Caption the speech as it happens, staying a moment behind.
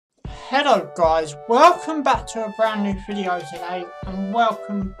Hello guys, welcome back to a brand new video today and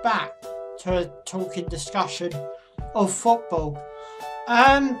welcome back to a talking discussion of football.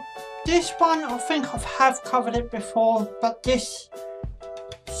 This one I think I have covered it before, but this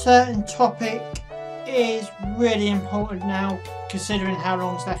certain topic is really important now considering how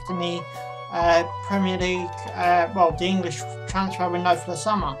long's left in the Premier League, well, the English transfer window for the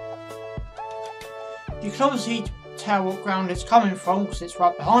summer. You can obviously tell what ground it's coming from because it's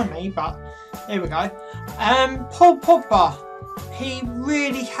right behind me, but here we go. Paul Pogba, he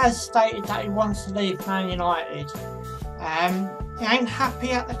really has stated that he wants to leave Man United. He ain't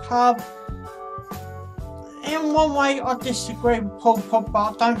happy at the club. In one way I disagree with Paul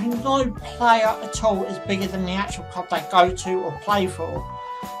Pogba. I don't think no player at all is bigger than the actual club they go to or play for.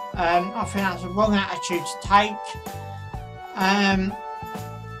 I think that's a wrong attitude to take.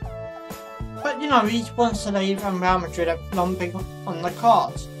 But you know, he wants to leave and Real Madrid have long been on the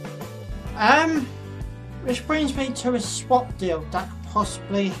cards. Which brings me to a swap deal that could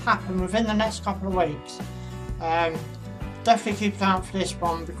possibly happen within the next couple of weeks. Definitely keep an eye out for this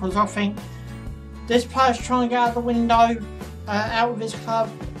one because I think this player's trying to get out the window, out of his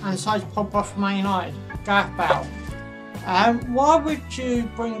club, and so is Pogba for Man United, Gareth Bale. Why would you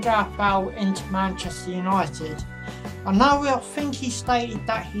bring Gareth Bale into Manchester United? I know, I think he stated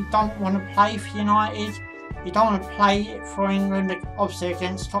that he don't want to play for United, he don't want to play for England, obviously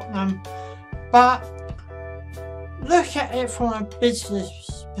against Tottenham, but look at it from a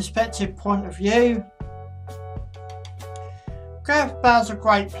business perspective point of view. Gareth Bale's a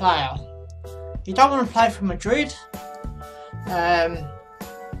great player. He don't want to play for Madrid.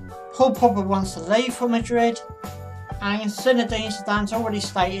 Paul Pogba wants to leave for Madrid, and Discussedion Zidane's already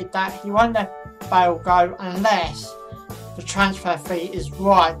stated that he won't let Bale go unless the transfer fee is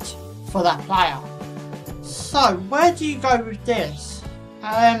right for that player. So where do you go with this?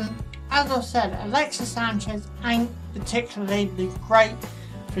 As I said, Alexis Sanchez ain't particularly great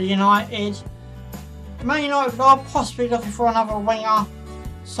for United. Man United are possibly looking for another winger,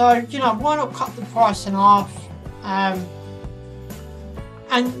 so you know, why not cut the price in half and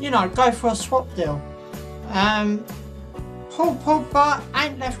you know, go for a swap deal. Paul Pogba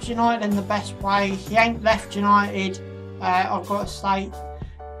ain't left United in the best way. He ain't left United, I've got to say.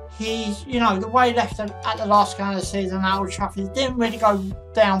 He's, you know, the way he left at the last game of the season at Old Trafford didn't really go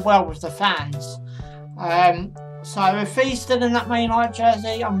down well with the fans. So if he's still in that Man United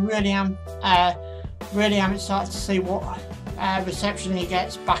jersey, I'm really am excited to see what reception he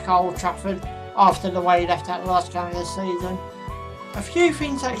gets back at Old Trafford after the way he left at the last game of the season. A few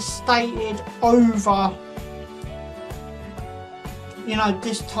things that he stated over, you know,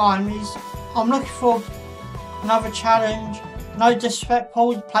 this time is, I'm looking for another challenge. No disrespect,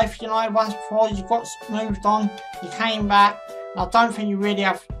 Paul, you played for United once before, you got moved on, you came back, and I don't think you really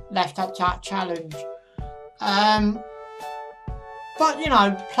have left up to that challenge. But you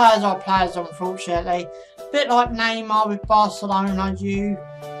know, players are players, unfortunately. A bit like Neymar with Barcelona, you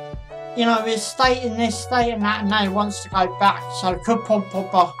know, he's stating this, stating that, and now he wants to go back. So could Paul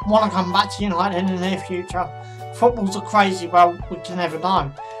Pogba want to come back to United in the near future? Football's a crazy world, we can never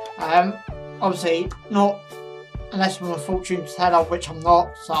know. Obviously not unless I'm a fortune teller, which I'm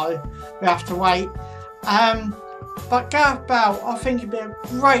not, so we have to wait. But Gareth Bale, I think it'd be a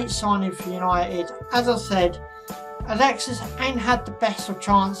great signing for United. As I said, Alexis ain't had the best of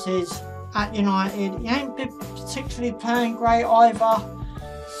chances at United. He ain't been particularly playing great either.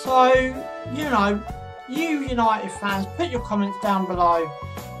 So, you know, you United fans, put your comments down below.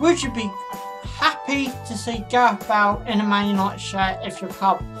 Would you be happy to see Gareth Bale in a Man United shirt if your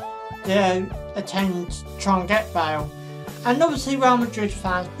club do attend to try and get Bale? And obviously Real Madrid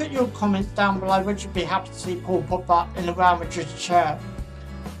fans, put your comments down below. Would you be happy to see Paul Pogba in a Real Madrid shirt?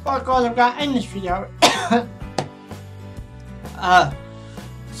 Right guys, I'm going to end this video.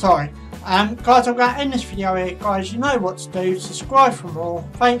 Sorry. Guys, I'm going to end this video here. Guys, you know what to do. Subscribe for more.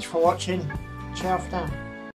 Thanks for watching. Ciao for now.